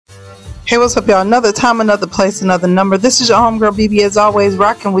Hey, what's up, y'all? Another time, another place, another number. This is your homegirl, BB, as always,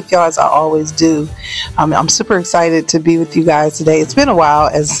 rocking with y'all as I always do. I'm super excited to be with you guys today. It's been a while,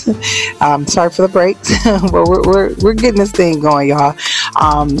 as sorry for the breaks, but we're getting this thing going, y'all.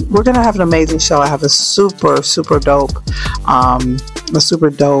 We're gonna have an amazing show. I have a super dope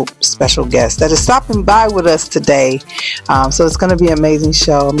special guest that is stopping by with us today. So it's gonna be an amazing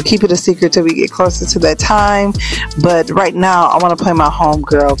show. I'm gonna keep it a secret till we get closer to that time. But right now, I want to play my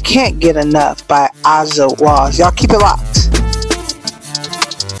homegirl, Can't Get Enough by Aja Walls. Y'all keep it locked.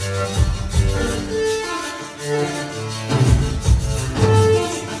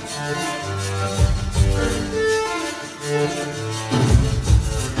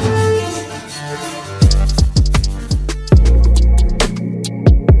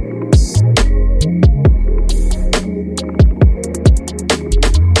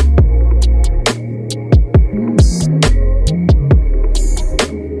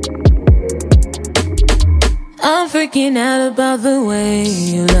 I'm freaking out about the way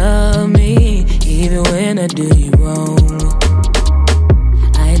you love me, even when I do you wrong.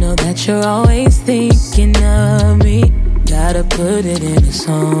 I know that you're always thinking of me, gotta put it in a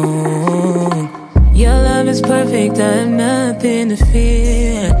song. Your love is perfect, I have nothing to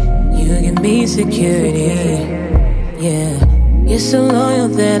fear. You give me security, yeah. You're so loyal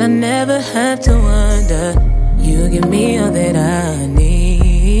that I never have to wonder. You give me all that I need.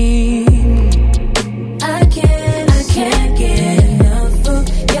 Can't get enough of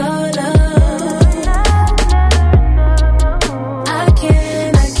your love. I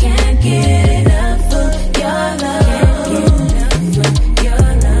can't get enough of your love.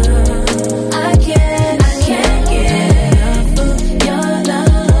 I can't get enough of your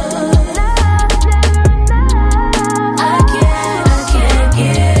love. I can't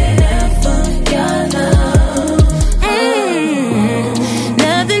get enough of your love.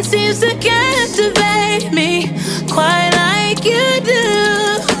 Nothing seems to captivate me quite like you do.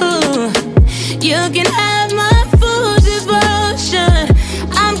 You can have my full devotion.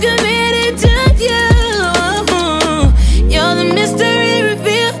 I'm committed to you. You're the mystery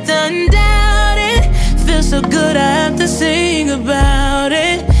revealed, undoubted. Feels so good I have to sing about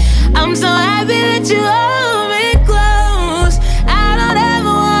it. I'm so happy that you hold me close. I don't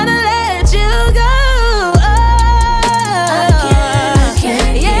ever wanna let you go.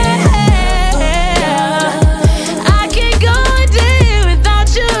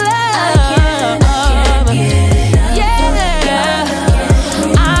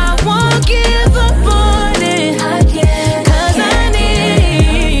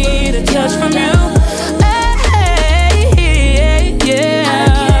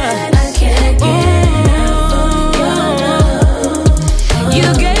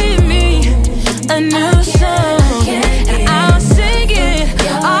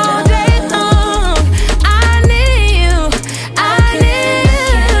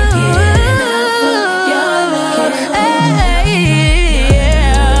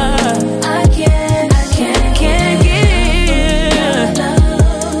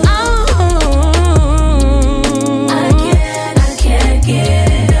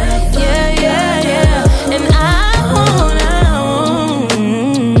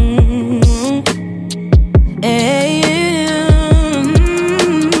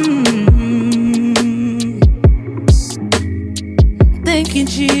 Thank you,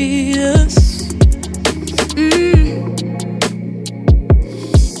 Jesus.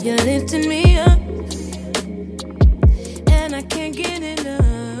 You're lifting me up, and I can't get enough.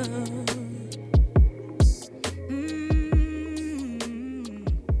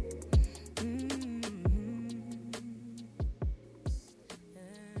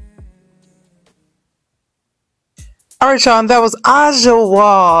 All right, y'all, that was Aja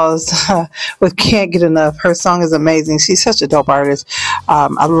Walls with Can't Get Enough. Her song is amazing. She's such a dope artist.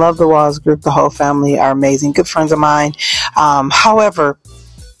 I love the Walls group. The whole family are amazing. Good friends of mine. However,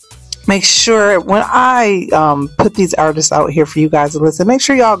 make sure when I put these artists out here for you guys to listen, make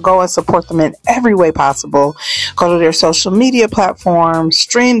sure y'all go and support them in every way possible. Go to their social media platforms,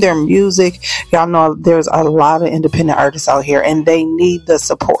 stream their music. Y'all know there's a lot of independent artists out here and they need the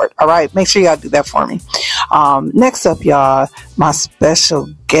support. All right, make sure y'all do that for me. Next up, y'all, my special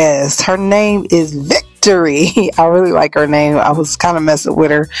guest. Her name is Victory. I really like her name. I was kind of messing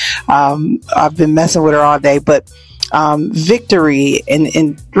with her. I've been messing with her all day, but Victory,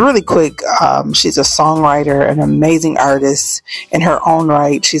 and really quick, she's a songwriter, an amazing artist in her own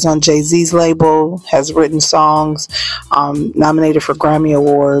right. She's on Jay-Z's label, has written songs, nominated for Grammy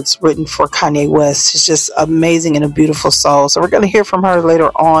Awards, written for Kanye West. She's just amazing and a beautiful soul. So we're going to hear from her later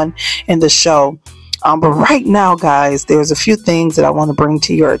on in the show. But right now, guys, there's a few things that I want to bring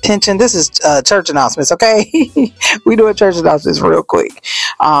to your attention. This is church announcements, okay? We do a church announcements real quick.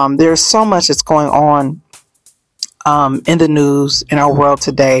 There's so much that's going on in the news in our world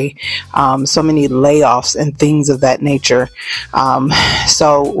today, so many layoffs and things of that nature.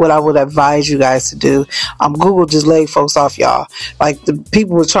 So what I would advise you guys to do, Google just laid folks off, y'all. Like, the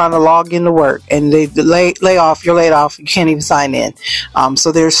people were trying to log into work and they lay off, you're laid off, you can't even sign in.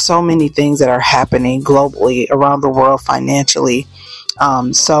 So there's so many things that are happening globally around the world financially.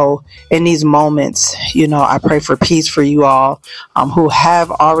 So in these moments, I pray for peace for you all, who have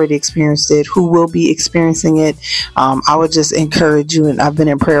already experienced it, who will be experiencing it. I would just encourage you, and I've been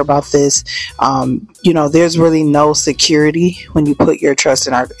in prayer about this. There's really no security when you put your trust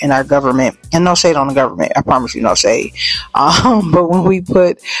in our government, and no shade on the government. I promise you, no shade. But when we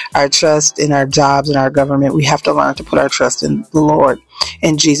put our trust in our jobs and our government, we have to learn to put our trust in the Lord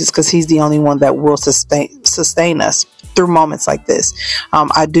and Jesus, because He's the only one that will sustain us through moments like this.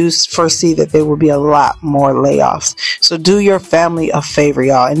 I do foresee that there will be a lot more layoffs. So do your family a favor,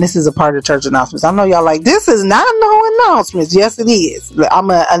 y'all. And this is a part of church announcements. I know y'all like, this is not no announcements. Yes, it is. I'm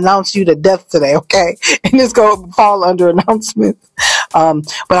going to announce you to death today, okay? And it's going to fall under announcements. But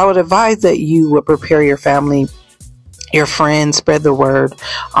I would advise that you would prepare your family, your friends, spread the word,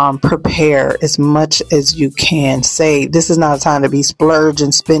 prepare as much as you can. Save. This is not a time to be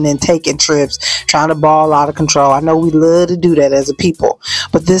splurging, spending, taking trips, trying to ball out of control. I know we love to do that as a people,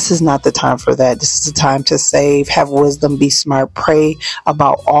 but this is not the time for that. This is the time to save, have wisdom, be smart, pray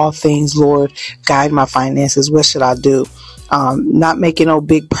about all things. Lord, guide my finances. What should I do? Not making no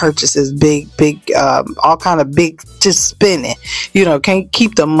big purchases, big, all kind of big, just spending, can't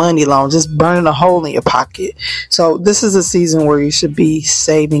keep the money long, just burning a hole in your pocket. So this is a season where you should be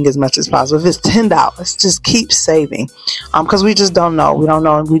saving as much as possible. If it's $10, just keep saving. Cause we just don't know. We don't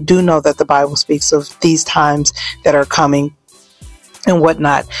know. And we do know that the Bible speaks of these times that are coming and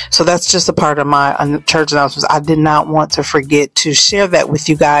whatnot. So that's just a part of my church announcements. I did not want to forget to share that with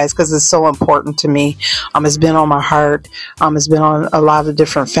you guys because it's so important to me. It's been on my heart. It's been on a lot of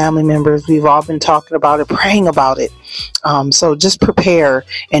different family members. We've all been talking about it, praying about it. So just prepare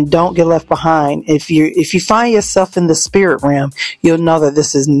and don't get left behind. If you find yourself in the spirit realm, you'll know that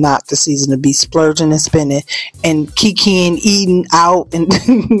this is not the season to be splurging and spending and kikiing, eating out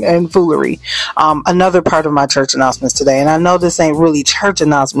and foolery. Another part of my church announcements today, and I know this ain't really church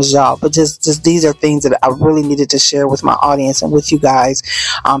announcements, y'all, but just these are things that I really needed to share with my audience and with you guys,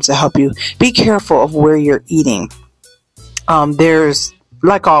 to help you. Be careful of where you're eating. There's,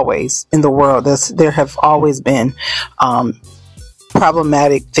 like always in the world, there have always been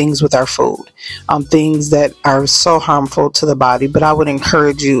problematic things with our food, things that are so harmful to the body. But I would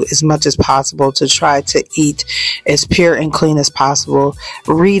encourage you as much as possible to try to eat as pure and clean as possible.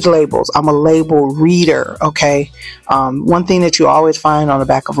 Read labels. I'm a label reader, okay? One thing that you always find on the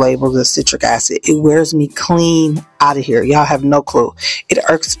back of labels is citric acid. It wears me clean out of here. Y'all have no clue. It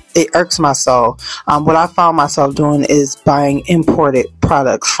irks my soul. What I found myself doing is buying imported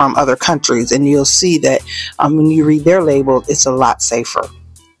products from other countries, and you'll see that when you read their label, it's a lot safer.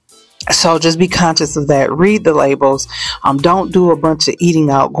 So just be conscious of that. Read the labels. Don't do a bunch of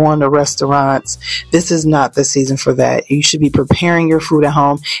eating out, going to restaurants. This is not the season for that. You should be preparing your food at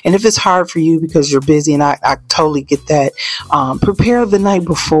home. And if it's hard for you because you're busy, and I totally get that, prepare the night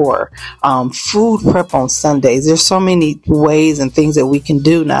before. Food prep on Sundays. There's so many ways and things that we can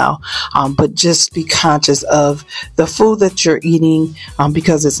do now. But just be conscious of the food that you're eating,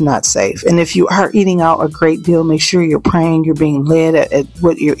 because it's not safe. And if you are eating out a great deal, make sure you're praying, you're being led at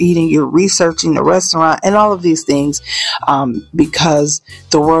what you're eating. You're researching the restaurant and all of these things, because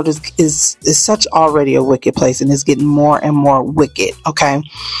the world is such already a wicked place, and it's getting more and more wicked. Okay,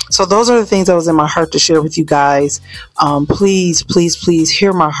 so those are the things that was in my heart to share with you guys. Please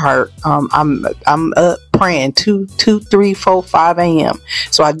hear my heart. I'm up praying 2, 3, 4, 5 a.m.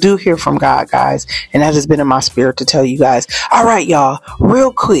 So I do hear from God, guys, and that has been in my spirit to tell you guys. All right, y'all,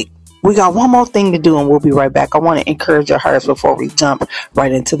 real quick. We got one more thing to do, and we'll be right back. I want to encourage your hearts before we jump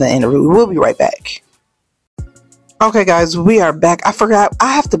right into the interview. We'll be right back. Okay, guys, we are back. I forgot.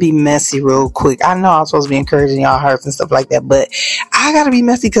 I have to be messy real quick. I know I'm supposed to be encouraging y'all hearts and stuff like that, but I got to be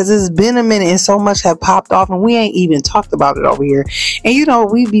messy because it's been a minute and so much have popped off, and we ain't even talked about it over here.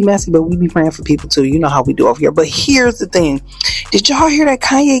 And we be messy, but we be praying for people too. You know how we do over here. But here's the thing. Did y'all hear that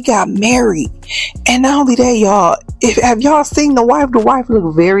Kanye got married? And not only that, y'all, have y'all seen the wife? The wife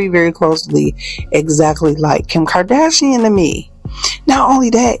look very, very closely exactly like Kim Kardashian to me. Not only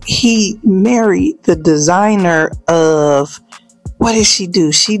that, he married the designer of, what did she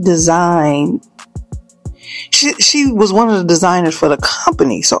do? She designed She was one of the designers for the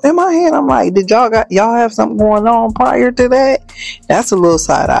company. So in my head, I'm like, did y'all have something going on prior to that? That's a little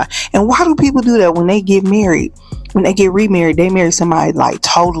side eye. And why do people do that when they get married? When they get remarried, they marry somebody like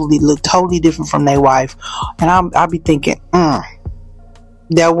look totally different from their wife. And I'll be thinking,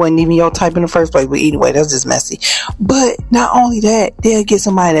 that wasn't even your type in the first place. But anyway, that's just messy. But not only that, they'll get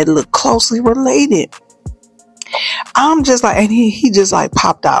somebody that look closely related. I'm just like, and he just like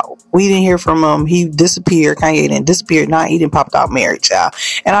popped out. We didn't hear from him. He disappeared. Kanye didn't disappear. Nah, he didn't pop out married, child.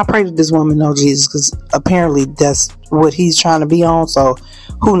 And I pray that this woman know Jesus, because apparently that's what he's trying to be on. So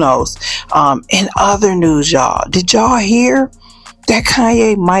who knows? In other news, y'all, did y'all hear that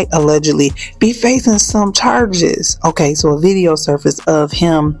Kanye might allegedly be facing some charges? Okay, so a video surfaced of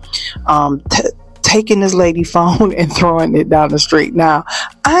him taking this lady's phone and throwing it down the street. Now,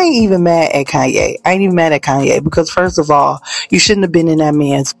 I ain't even mad at Kanye. Because first of all, you shouldn't have been in that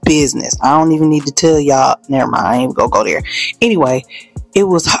man's business. I don't even need to tell y'all. Never mind, I ain't even gonna go there. Anyway, it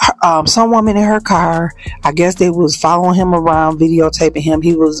was some woman in her car. I guess they was following him around, videotaping him.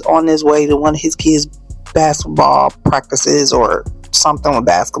 He was on his way to one of his kids' basketball practices or something with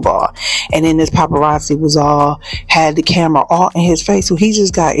basketball, and then this paparazzi had the camera all in his face. So he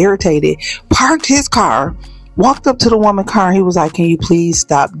just got irritated, parked his car, walked up to the woman's car. He was like, can you please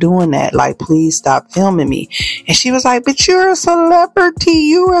stop doing that? Like, please stop filming me. And she was like, but you're a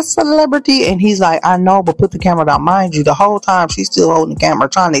celebrity. And he's like, I know, but put the camera down. Mind you, the whole time she's still holding the camera,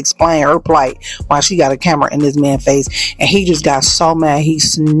 trying to explain her plight while she got a camera in this man's face. And he just got so mad, he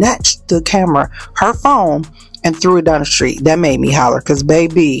snatched the camera, her phone, and threw it down the street. That made me holler, because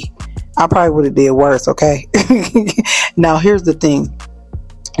baby, I probably would have did worse. Okay. Now here's the thing.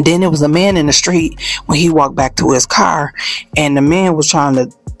 Then there was a man in the street when he walked back to his car, and the man was trying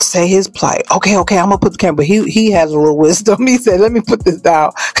to say his plight. Okay, I'm gonna put the camera. But he has a little wisdom. He said, let me put this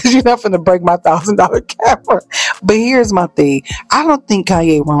down, because you're not gonna break my $1,000 camera. But here's my thing. I don't think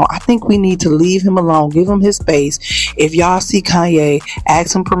Kanye wrong. I think we need to leave him alone, give him his space. If y'all see Kanye,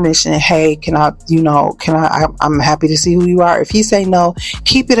 ask him permission. Hey, I'm happy to see who you are. If he say no,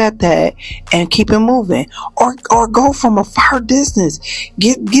 keep it at that and keep it moving. Or go from a far distance.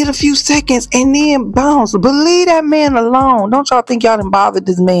 Get a few seconds and then bounce. But leave that man alone. Don't y'all think y'all done bothered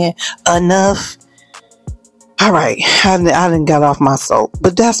this man enough? All right, I done got off my soap,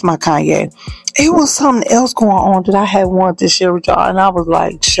 but that's my Kanye. It was something else going on that I had wanted to share with y'all, and I was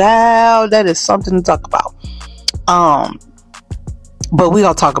like, child, that is something to talk about. But we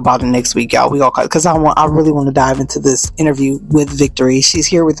gonna talk about it next week, y'all. Because I really want to dive into this interview with Victory. She's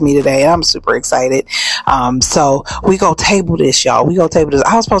here with me today, and I'm super excited. So we go table this, y'all.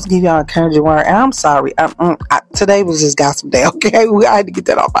 I was supposed to give y'all an encouraging word, and I'm sorry. Today was just gossip day. Okay, I had to get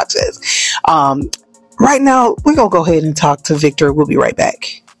that off my chest. Right now, we're gonna go ahead and talk to Victory. We'll be right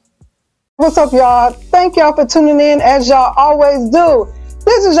back. What's up, y'all? Thank y'all for tuning in, as y'all always do.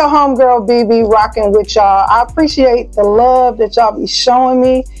 This is your homegirl, BB, rocking with y'all. I appreciate the love that y'all be showing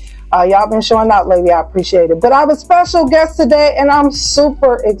me. Y'all been showing out lately. I appreciate it. But I have a special guest today, and I'm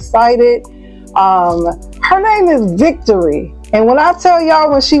super excited. Her name is Victory. And when I tell y'all,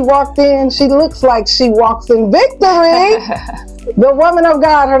 when she walked in, she looks like she walks in victory. The woman of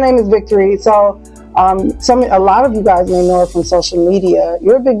God, her name is Victory. So a lot of you guys may know her from social media.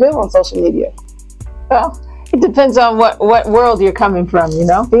 You're a big deal on social media. Well, it depends on what world you're coming from, you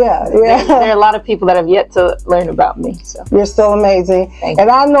know? Yeah. There are a lot of people that have yet to learn about me. So you're still amazing. Thank you. And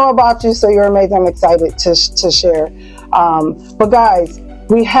I know about you, so you're amazing. I'm excited to share. But guys,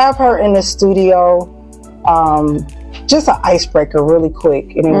 we have her in the studio. Just an icebreaker really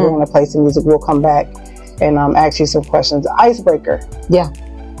quick. And then we're going to play some music. We'll come back and ask you some questions. Icebreaker. Yeah.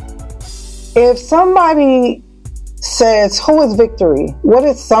 If somebody says, who is Victory? What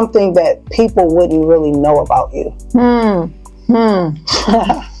is something that people wouldn't really know about you?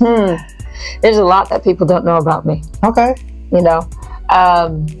 There's a lot that people don't know about me. Okay. You know,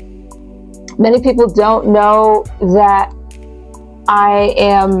 many people don't know that I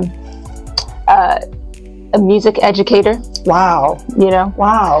am a music educator. Wow. You know?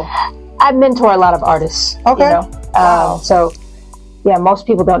 Wow. I mentor a lot of artists. Okay. You know? Wow. So, yeah, most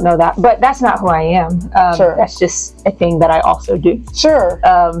people don't know that, but that's not who I am. Sure. That's just a thing that I also do. Sure.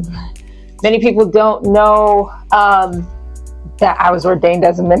 Many people don't know that I was ordained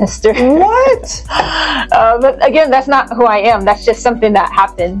as a minister. What? But again, that's not who I am. That's just something that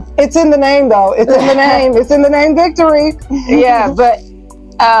happened. It's in the name, though. It's in the name. It's in the name, Victory. Yeah, but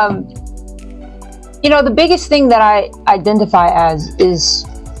you know, the biggest thing that I identify as is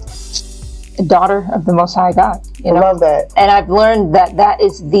a daughter of the Most High God. You know? I love that. And I've learned that that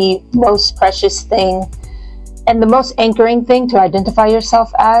is the most precious thing and the most anchoring thing to identify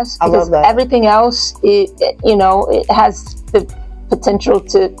yourself as, I because love that. everything else, it has the potential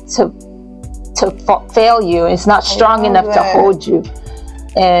to fail you. It's not strong enough to hold you.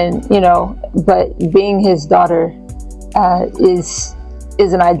 And but being his daughter is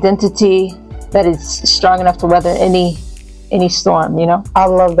an identity that is strong enough to weather any storm. I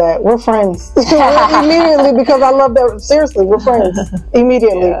love that. We're friends immediately, because I love that. Seriously, we're friends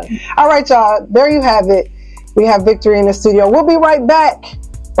immediately. Yeah. All right, y'all. There you have it. We have Victory in the studio. We'll be right back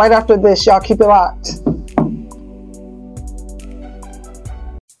right after this. Y'all keep it locked.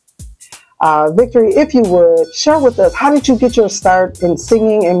 Victory, if you would, share with us, how did you get your start in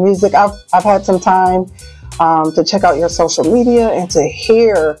singing and music? I've had some time to check out your social media and to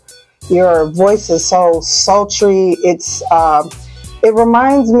hear your voice is so sultry. It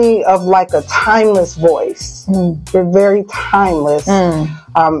reminds me of like a timeless voice. You're very timeless. And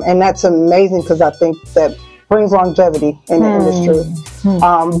that's amazing, because I think that brings longevity in the industry.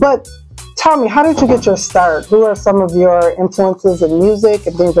 But tell me, how did you get your start? Who are some of your influences in music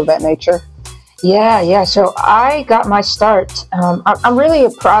and things of that nature? Yeah. So I got my start. I'm really a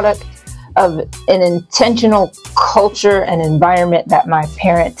product of an intentional culture and environment that my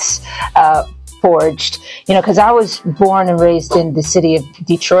parents forged. Because I was born and raised in the city of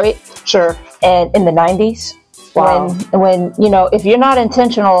Detroit. Sure. And in the 90s. Wow. When if you're not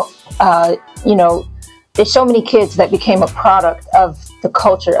intentional, there's so many kids that became a product of the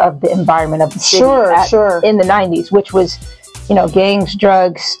culture of the environment of the city in the 90s, which was, gangs,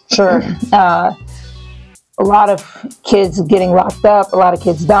 drugs. Sure. A lot of kids getting locked up, a lot of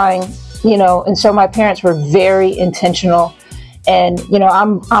kids dying, and so my parents were very intentional. And,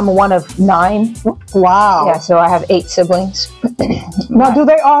 I'm one of 9. Wow. Yeah, so I have 8 siblings. Now, do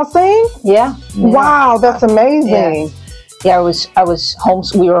they all sing? Yeah. Wow, that's amazing. Yeah, we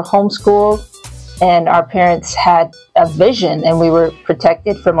were homeschooled, and our parents had a vision, and we were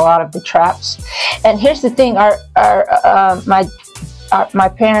protected from a lot of the traps. And here's the thing, my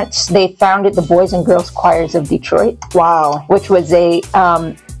parents, they founded the Boys and Girls Choirs of Detroit. Wow. Which was a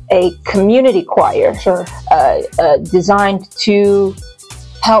community choir. Sure. Designed to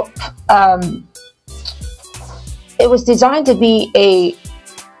help. It was designed to be a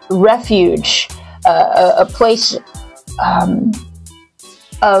refuge, a place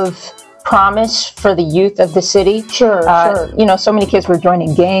of promise for the youth of the city. Sure. So many kids were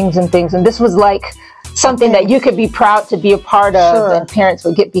joining gangs and things, and this was like something that you could be proud to be a part of, and parents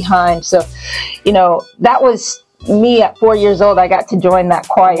would get behind. So, that was me at 4 years old. I got to join that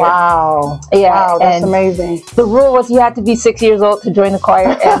choir. Wow. Yeah. Wow, that's amazing. The rule was you had to be 6 years old to join the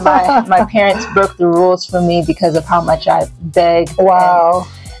choir, and my parents broke the rules for me because of how much I begged. Wow.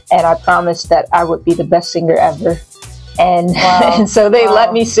 And I promised that I would be the best singer ever. And, and so they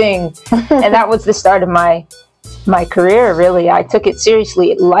let me sing. And that was the start of my career, really. I took it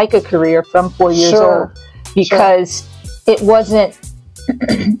seriously like a career from 4 years old, because I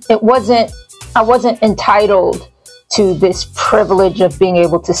wasn't entitled to this privilege of being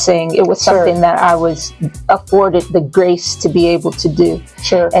able to sing. It was something that I was afforded the grace to be able to do.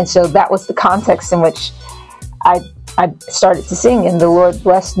 Sure. And so that was the context in which I started to sing, and the Lord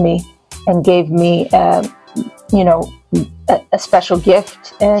blessed me and gave me, a special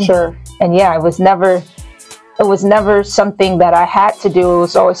gift. And and yeah, it was never something that I had to do. It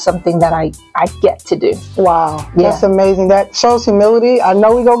was always something that I get to do. Wow. That's amazing. That shows humility. I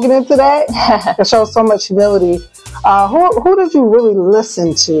know we're going to get into that. It shows so much humility. Who did you really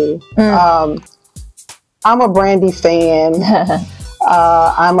listen to? I'm a Brandy fan.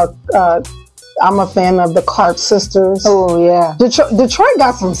 I'm a fan of the Clark sisters. Oh yeah. Detroit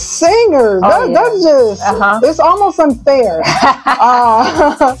got some singers. That's just, it's almost unfair.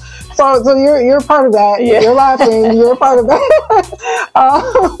 So you're part of that. Yeah. You're laughing. You're part of that.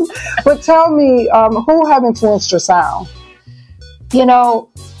 But tell me, who have influenced your sound?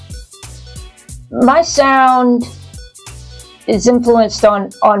 My sound is influenced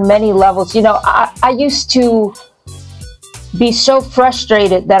on many levels. I used to be so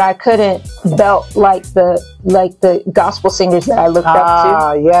frustrated that I couldn't belt like the gospel singers that I looked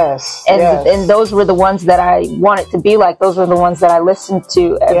up to. Yes. And those were the ones that I wanted to be like. Those were the ones that I listened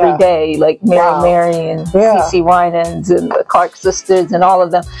to every day, like Mary and CeCe Winans and the Clark sisters and all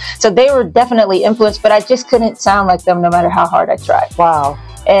of them. So they were definitely influenced, but I just couldn't sound like them no matter how hard I tried. Wow.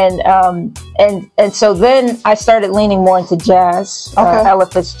 And so then I started leaning more into jazz. Ella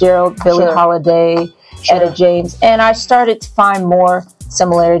Fitzgerald, Billie Holiday, Etta James, and I started to find more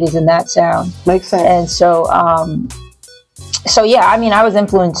similarities in that sound. Makes sense. And so I was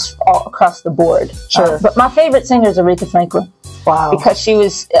influenced all across the board. But my favorite singer is Aretha Franklin. Wow. Because she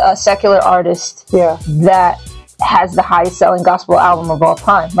was a secular artist that has the highest selling gospel album of all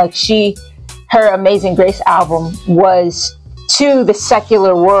time. Like her Amazing Grace album was to the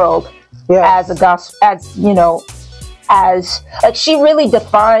secular world as a gospel, as you know, as like she really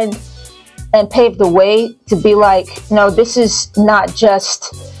defined and paved the way to be like, no, this is not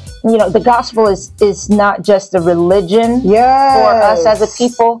just, you know, the gospel is not just a religion for us as a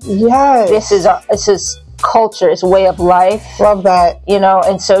people. This is culture, it's a way of life. Love that. You know,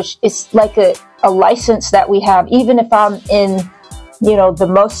 and so it's like a license that we have. Even if I'm in, you know, the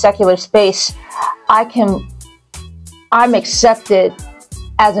most secular space, I'm accepted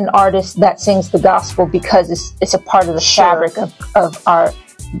as an artist that sings the gospel because it's a part of the fabric of our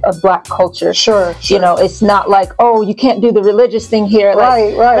Black culture. You know, it's not like, oh, you can't do the religious thing here.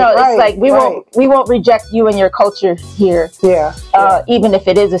 Like, it's like we won't reject you and your culture here. Even if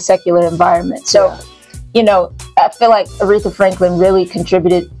it is a secular environment. So, you know, I feel like Aretha Franklin really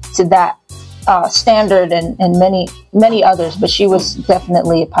contributed to that standard and many others, but she was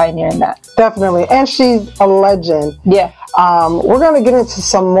definitely a pioneer in that. Definitely. And she's a legend. We're going to get into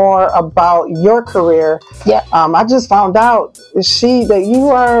some more about your career. I just found out that you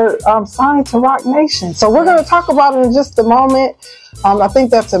are signed to Roc Nation. So we're going to talk about it in just a moment. I think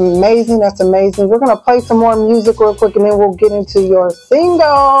that's amazing. That's amazing. We're going to play some more music real quick, and then we'll get into your single.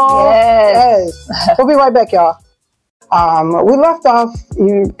 We'll be right back, y'all. We left off,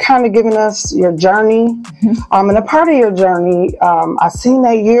 you kind of giving us your journey. And a part of your journey, I seen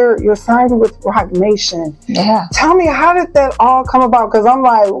that you're signed with Roc Nation. Tell me, how did that all come about? Because I'm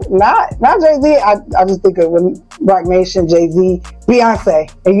like, not Jay-Z. I just think of Roc Nation, Jay-Z,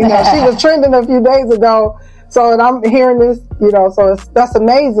 Beyonce. And you know, she was trending a few days ago. So, and I'm hearing this, you know, so that's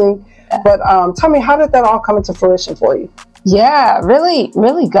amazing. But tell me, how did that all come into fruition for you? Really,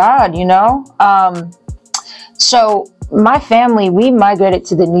 really God, you know. So my family, we migrated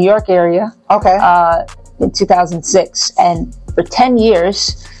to the New York area in 2006. And for 10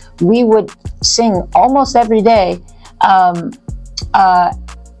 years, we would sing almost every day out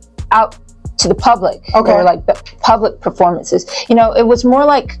to the public. They were like the public performances. You know, it was more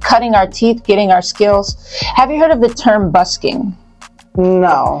like cutting our teeth, getting our skills. Have you heard of the term busking?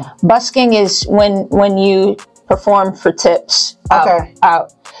 No. Busking is when you perform for tips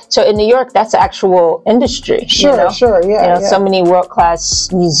out. So in New York, that's actual industry. You know, so many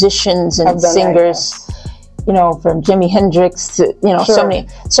world-class musicians and singers, you know, from Jimi Hendrix to, you know, so many.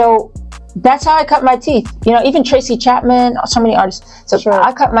 So that's how I cut my teeth. You know, even Tracy Chapman, so many artists. So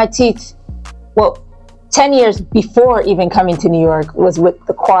I cut my teeth, 10 years before even coming to New York was with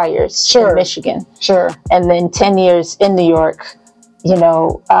the choirs in Michigan. And then 10 years in New York, you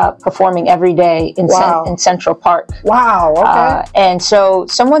know, performing every day in Central Park. And so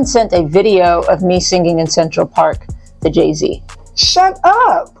someone sent a video of me singing in Central Park to Jay-Z. Shut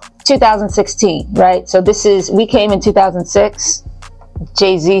up. 2016, right? So we came in 2006.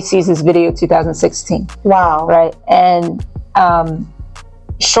 Jay-Z sees this video 2016. Right? And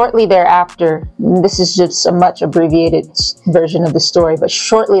shortly thereafter, this is just a much abbreviated version of the story, but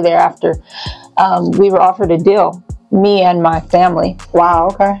shortly thereafter, we were offered a deal, me and my family.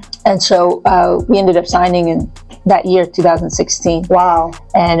 And so we ended up signing in that year, 2016.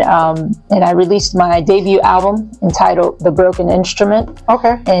 And I released my debut album entitled The Broken Instrument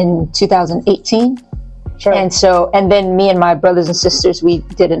in 2018. And then me and my brothers and sisters, we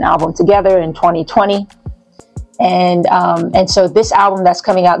did an album together in 2020. And so this album that's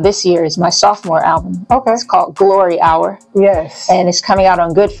coming out this year is my sophomore album. It's called Glory Hour. And it's coming out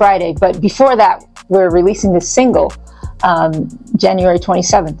on Good Friday. But before that, we're releasing this single January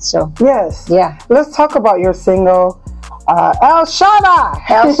 27th. So let's talk about your single, El Shaddai.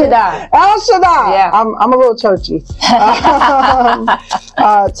 El Shaddai. El Shaddai. I'm a little churchy.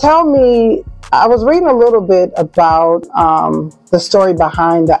 Tell me, I was reading a little bit about the story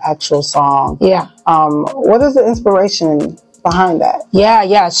behind the actual song. What is the inspiration behind that?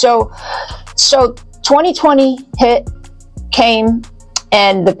 So 2020 came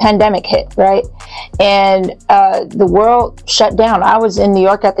and the pandemic hit, right? And the world shut down. I was in New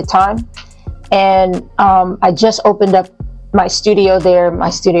York at the time, and I just opened up my studio there. My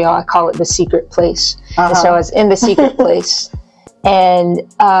studio, I call it the secret place. And so I was in the secret place, and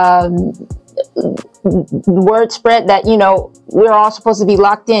word spread that, you know, we're all supposed to be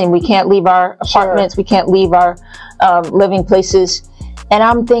locked in. We can't leave our apartments. We can't leave our living places. And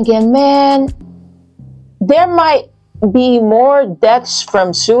I'm thinking, man, there might be more deaths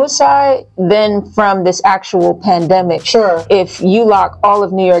from suicide than from this actual pandemic. If you lock all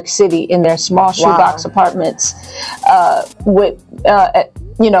of New York City in their small shoebox apartments, with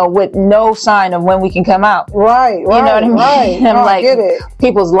no sign of when we can come out. You know what I mean? And like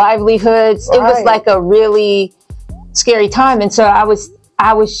people's livelihoods. It was like a really scary time. And so I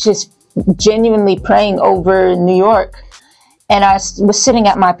was just genuinely praying over New York. And I was sitting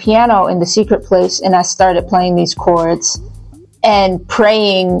at my piano in the secret place, and I started playing these chords and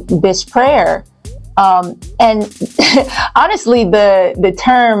praying this prayer. And honestly, the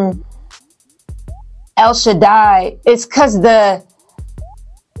term El Shaddai is because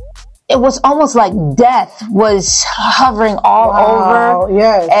it was almost like death was hovering all over,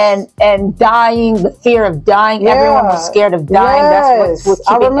 yes. and dying, the fear of dying. Yeah. Everyone was scared of dying. Yes. That's what's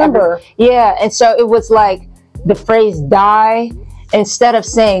keeping I remember. And so it was like the phrase die, instead of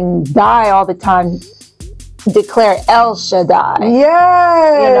saying die all the time, declare El Shaddai.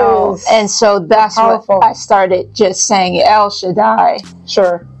 Yes. You know, and so that's Powerful. what I started just saying, El Shaddai.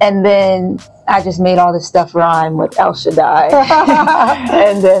 Sure. And then I just made all this stuff rhyme with El Shaddai.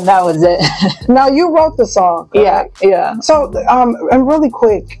 And then that was it. Now, you wrote the song, correct? Yeah. So, and really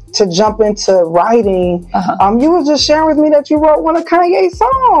quick, to jump into writing, you were just sharing with me that you wrote one of Kanye's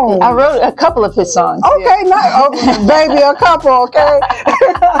songs. I wrote a couple of his songs. Okay, baby, a couple, okay?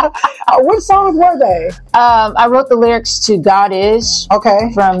 What songs were they? I wrote the lyrics to God Is,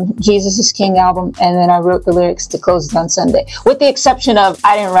 Okay. from Jesus is King album, and then I wrote the lyrics to Closed on Sunday, with the exception of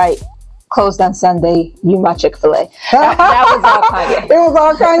I didn't write Closed on Sunday, You My Chick-fil-A. That was all Kanye. It was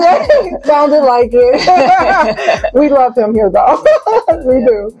all Kanye. Sounded like it. We love him here, though. We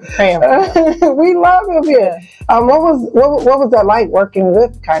do. We love him here. What was that like working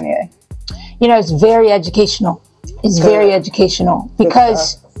with Kanye? You know, it's very educational. It's very educational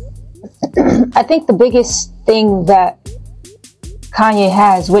because I think the biggest thing that Kanye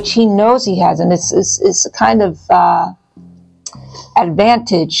has, which he knows he has, and it's a kind of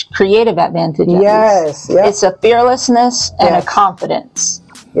advantage, creative advantage. Yes. Yep. It's a fearlessness and a confidence.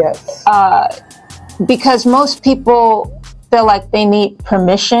 Yes. Because most people feel like they need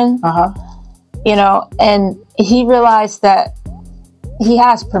permission, you know, and he realized that he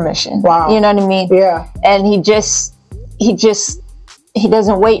has permission. Wow. You know what I mean? Yeah. And he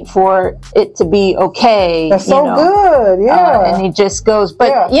doesn't wait for it to be okay. That's so good. Yeah. And he just goes,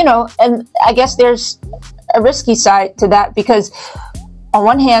 but you know, and I guess there's a risky side to that, because on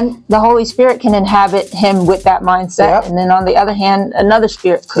one hand, the Holy Spirit can inhabit him with that mindset. And then on the other hand, another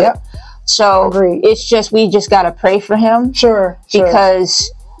spirit could. So it's just, we just got to pray for him. Sure. Because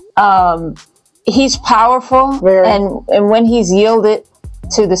he's powerful. And when he's yielded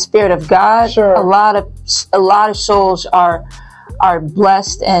to the Spirit of God, a lot of souls are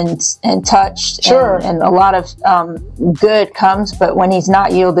blessed and touched, and a lot of good comes. But when he's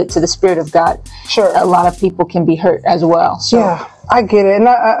not yielded to the Spirit of God, a lot of people can be hurt as well. So. Yeah, I get it. And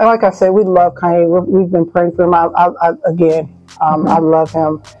like I said, we love Kanye. We've been praying for him. I love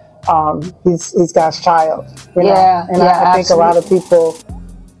him. He's God's child. You know? And I think a lot of people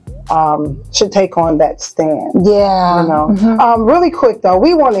should take on that stand. Yeah. You know. Really quick though,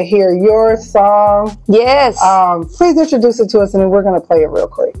 we want to hear your song. Yes. Please introduce it to us, and then we're going to play it real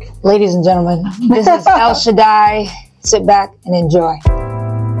quick. Ladies and gentlemen, this is El Shaddai. Sit back and enjoy.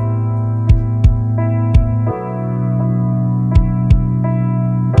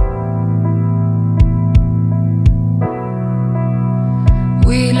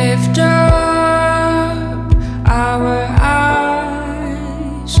 We lift up our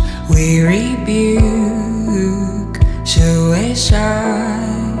eyes, we rebuke suicide,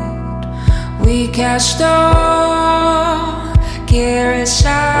 we cast all care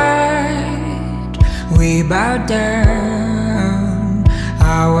aside, we bow down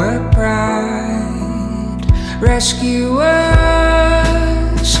our pride, rescue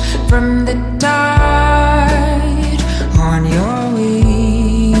us from the tide on your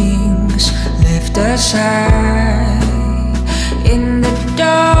wings, lift us high in the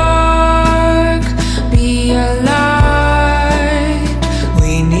dark, be a light,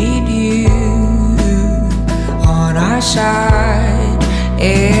 we need you on our side,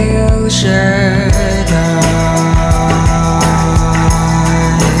 El Shaddai,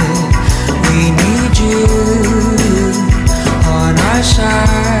 we need you on our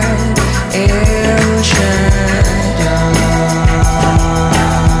side, El Shaddai,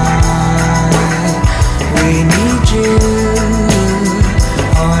 we need you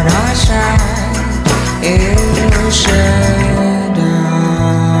on our side, El Shaddai.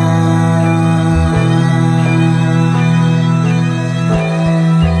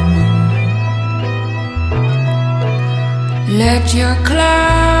 Let your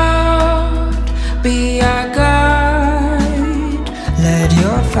cloud be our guide, let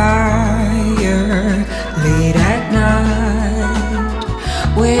your fire lead at night,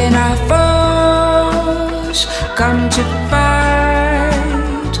 when our foes come to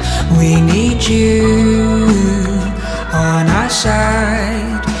fight, we need you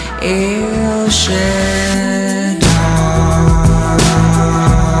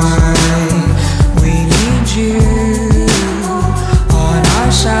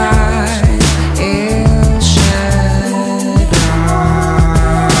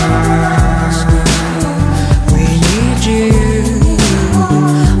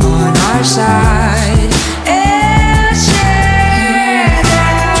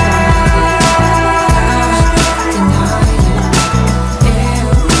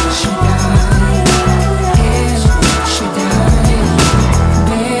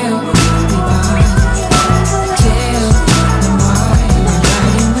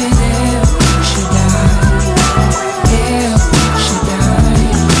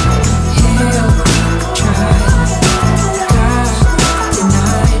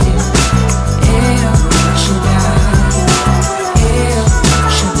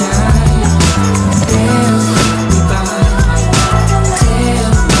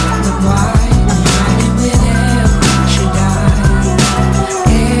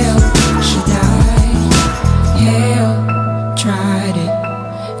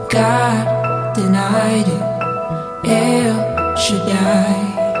God denied it. El Shaddai,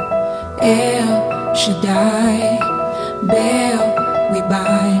 El Shaddai. Baal we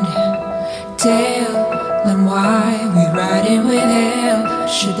bind. Tell them why we riding with El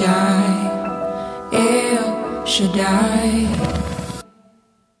Shaddai, El Shaddai.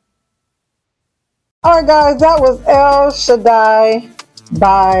 All right, guys, that was El Shaddai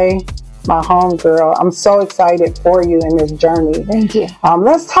by my homegirl. I'm so excited for you in this journey. Thank you.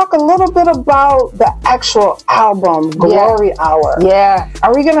 Let's talk a little bit about the actual album, Glory Hour. Yeah.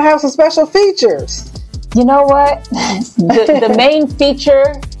 Are we going to have some special features? You know what? the main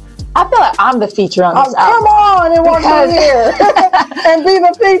feature, I feel like I'm the feature on this album. Come on and walk in here and be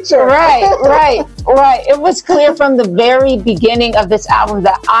the feature. Right. It was clear from the very beginning of this album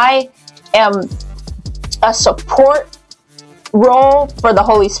that I am a support role for the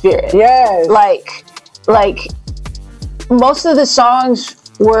Holy Spirit. Yes. Like most of the songs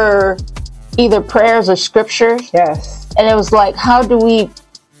were either prayers or scriptures. Yes. And it was like, how do we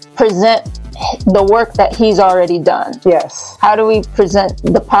present the work that he's already done? Yes. How do we present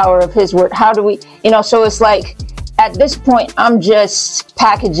the power of his word? How do we, so it's like, at this point, I'm just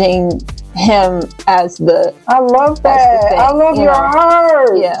packaging him as the... I love that. I love your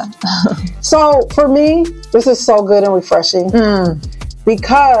heart. Yeah. So for me, this is so good and refreshing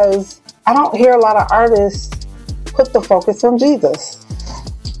because I don't hear a lot of artists put the focus on Jesus.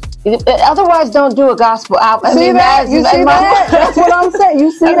 Otherwise, don't do a gospel album. See that? You see that? That's what I'm saying. You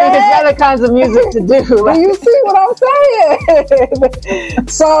see that? There's other kinds of music to do. Like, you see what I'm saying?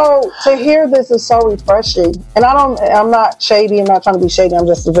 So to hear this is so refreshing. And I'm not shady. I'm not trying to be shady. I'm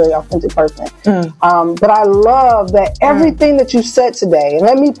just a very authentic person. But I love that everything that you said today, and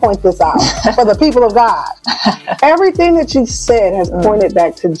let me point this out for the people of God, everything that you said has pointed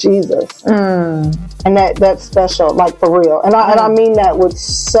back to Jesus. And that's special, like for real. And I mean that with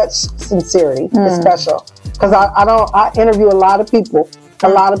such sincerity. It's special because I interview a lot of people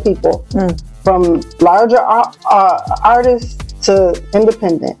from larger artists to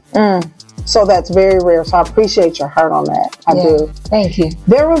independent. So that's very rare. So I appreciate your heart on that. I do. Thank you.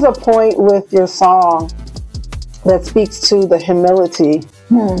 There was a point with your song that speaks to the humility.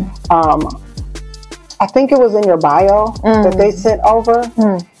 I think it was in your bio that they sent over.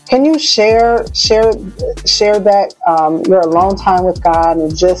 Can you share that your alone time with God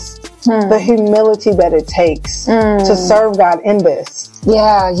and just the humility that it takes to serve God in this?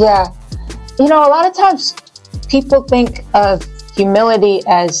 Yeah. A lot of times people think of humility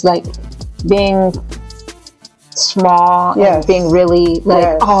as like being small and being really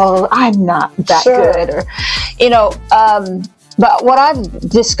like, oh, I'm not that good, or but what I've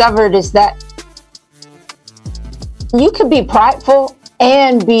discovered is that you could be prideful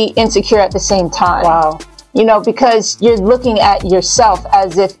and be insecure at the same time. Wow. Because you're looking at yourself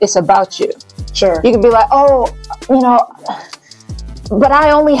as if it's about you. Sure. You could be like, oh, but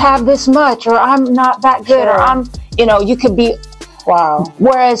I only have this much, or I'm not that good, or I'm, you could be. Wow.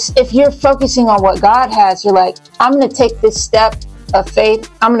 Whereas if you're focusing on what God has, you're like, I'm going to take this step of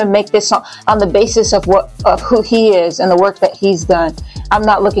faith. I'm going to make this on the basis of who he is and the work that he's done. I'm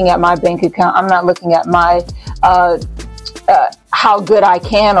not looking at my bank account. I'm not looking at my, how good I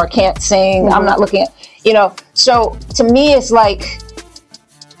can or can't sing. I'm not looking at, so to me, it's like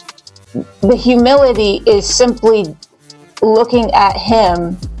the humility is simply looking at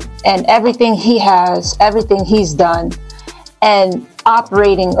him and everything he has, everything he's done, and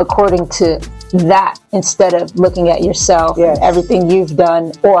operating according to that instead of looking at yourself and everything you've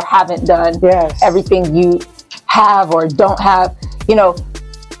done or haven't done, everything you have or don't have,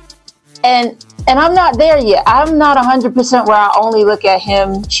 and I'm not there yet. I'm not 100% where I only look at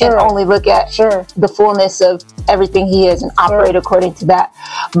him and only look at the fullness of everything he is and operate according to that.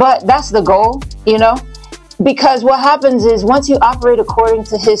 But that's the goal, because what happens is once you operate according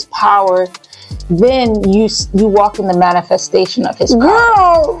to his power, then you walk in the manifestation of his power.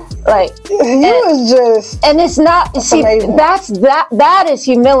 Girl, like and it's not. See, amazing. That is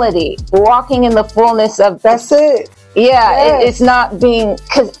humility, walking in the fullness of. That's it. Yeah, it's not being,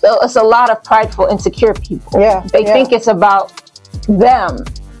 because it's a lot of prideful, insecure people. They think it's about them.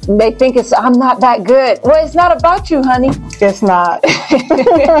 They think I'm not that good. Well, it's not about you, honey. It's not.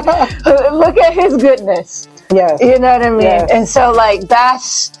 Look at his goodness. Yes. You know what I mean? Yes. And so like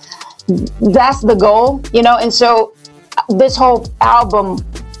that's the goal, and so this whole album,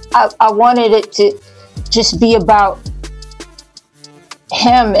 I wanted it to just be about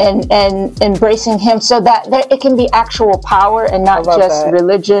him and embracing him, so that it can be actual power and not just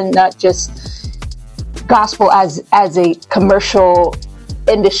religion, not just gospel as a commercial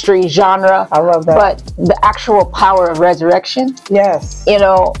industry genre. I love that. But the actual power of resurrection, Yes. you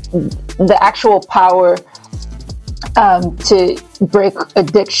know, the actual power to break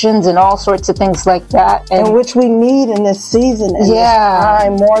addictions and all sorts of things like that. And which we need in this season and this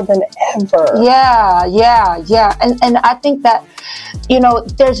time more than ever. Yeah. And I think that, you know,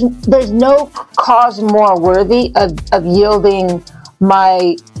 there's no cause more worthy of yielding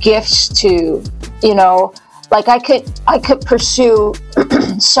my gifts to, you know, like I could pursue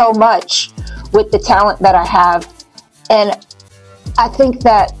so much with the talent that I have. And I think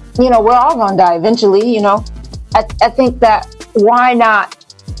that, you know, we're all going to die eventually, you know. I think that why not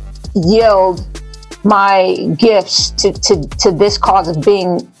yield my gifts to this cause of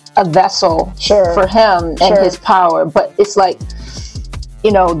being a vessel for him and his power. But it's like,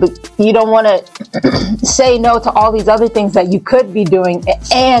 you know, you don't want to say no to all these other things that you could be doing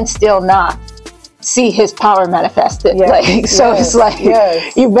and still not see his power manifested. It's like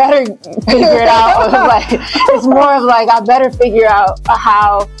you better figure it out. Like, it's more of like, I better figure out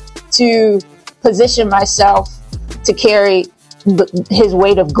how to position myself to carry his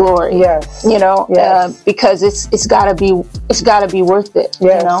weight of glory. Yes. You know, because it's gotta be worth it.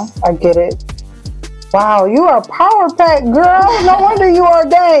 Yes, you know, I get it. Wow, you are a power pack, girl. No wonder you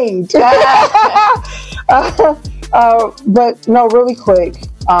ordained. But no, really quick.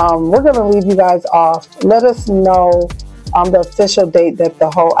 We're gonna leave you guys off. Let us know the official date that the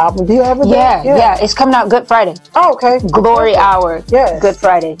whole album. Do you have a date? Yeah. It's coming out Good Friday. Oh, okay. Glory Hour. Yes. Good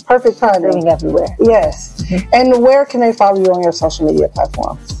Friday. Perfect timing. Streaming everywhere. Yes. And where can they follow you on your social media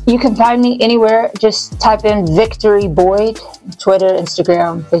platforms? You can find me anywhere. Just type in Victory Boyd. Twitter,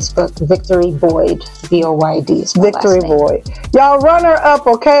 Instagram, Facebook. Victory Boyd. VOYD is my Victory last name. Boyd. Y'all run her up,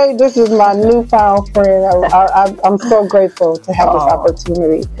 okay? This is my newfound friend. I'm so grateful to have this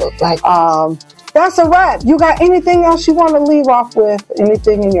opportunity. That's a wrap. You got anything else you want to leave off with?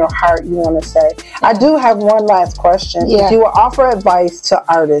 Anything in your heart you want to say? I do have one last question. Yeah. If you would offer advice to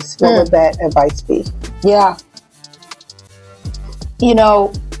artists, what would that advice be? Yeah. You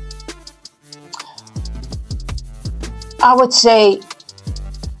know, I would say,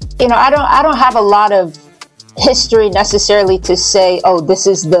 you know, I don't have a lot of history necessarily to say, oh, this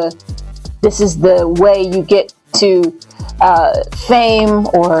is the way you get to fame,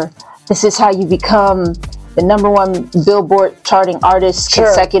 or this is how you become the #1 Billboard charting artist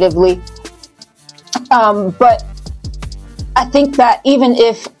consecutively. But I think that even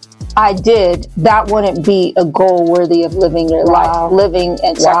if I did, that wouldn't be a goal worthy of living your life, living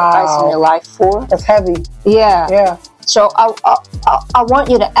and sacrificing your life for. That's heavy. Yeah. So I want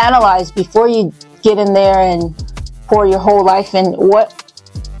you to analyze before you get in there and pour your whole life in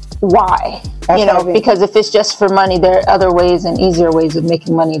why. That's you know, heavy. because if it's just for money, there are other ways and easier ways of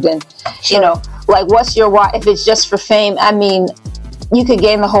making money than, you know, like, what's your why? If it's just for fame, I mean, you could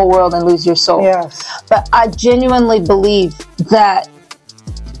gain the whole world and lose your soul. Yes. But I genuinely believe that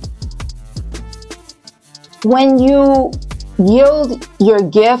when you yield your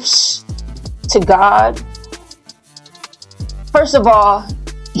gifts to God, first of all,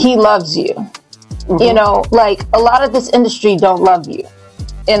 He loves you. You know, like, a lot of this industry don't love you.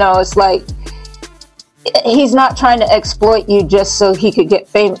 You know, it's like, He's not trying to exploit you just so He could get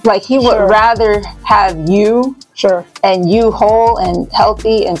fame. Like, He would rather have you and you whole and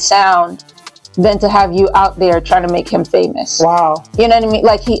healthy and sound than to have you out there trying to make Him famous. Wow. You know what I mean?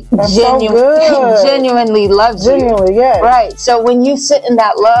 Like, He so good. genuinely loves you. Genuinely, yes. Right. So when you sit in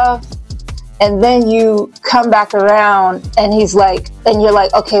that love and then you come back around and He's like, and you're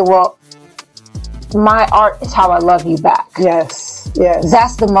like, okay, well, my art is how I love you back. Yes.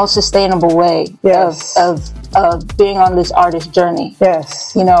 That's the most sustainable way of being on this artist journey.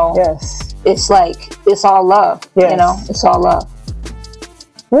 Yes. You know, it's like, it's all love. Yes. You know, it's all love.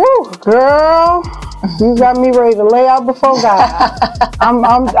 Woo, girl, you got me ready to lay out before God.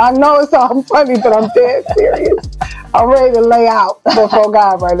 I know it's all funny, but I'm dead serious. I'm ready to lay out before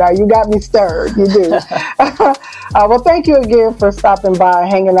God right now. You got me stirred. You do. Well, thank you again for stopping by,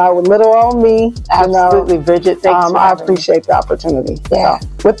 hanging out with little old me. Absolutely, Bridget. Thanks for I having me. appreciate the opportunity. Yeah. So,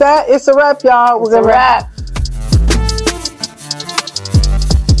 with that, it's a wrap, y'all. It's a wrap.